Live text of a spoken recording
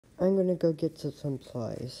I'm gonna go get some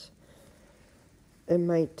supplies. It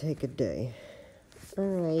might take a day.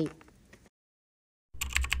 Alright.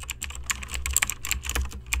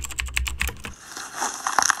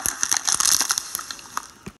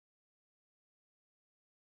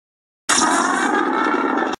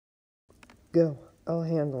 Go. I'll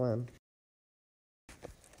handle him.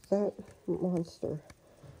 That monster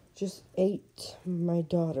just ate my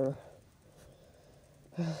daughter.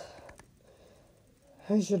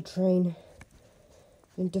 I should train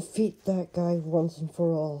and defeat that guy once and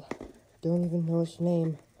for all. Don't even know his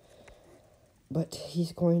name. But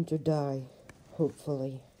he's going to die,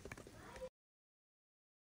 hopefully.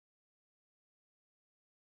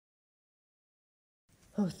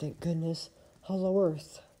 Oh, thank goodness. Hollow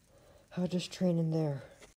Earth. I'll just train in there.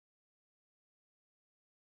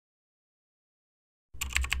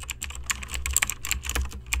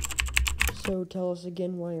 So tell us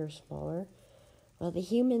again why you're smaller. Well, the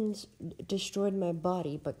humans destroyed my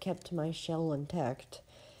body but kept my shell intact.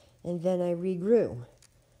 And then I regrew.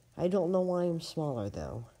 I don't know why I'm smaller,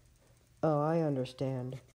 though. Oh, I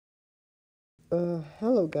understand.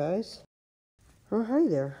 Hello, guys. Oh, hi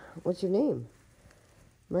there. What's your name?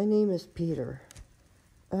 My name is Peter.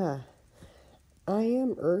 I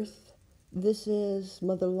am Earth. This is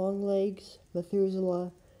Mother Longlegs,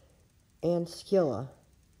 Methuselah, and Skilla.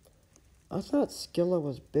 I thought Skilla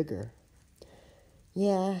was bigger.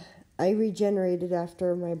 Yeah, I regenerated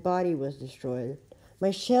after my body was destroyed.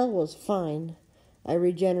 My shell was fine. I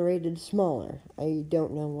regenerated smaller. I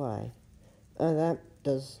don't know why. That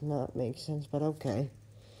does not make sense, but okay.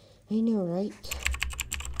 I know, right?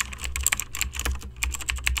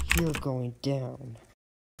 You're going down.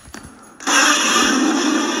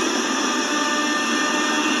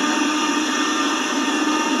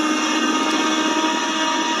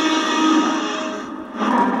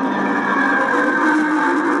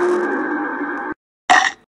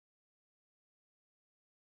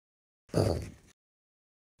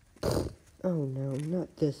 Oh no,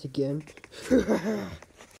 not this again.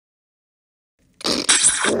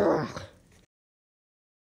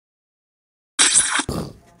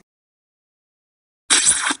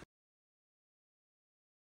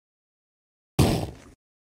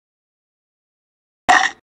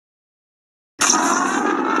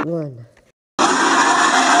 Run.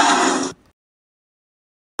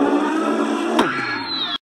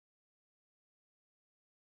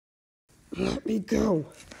 Let me go.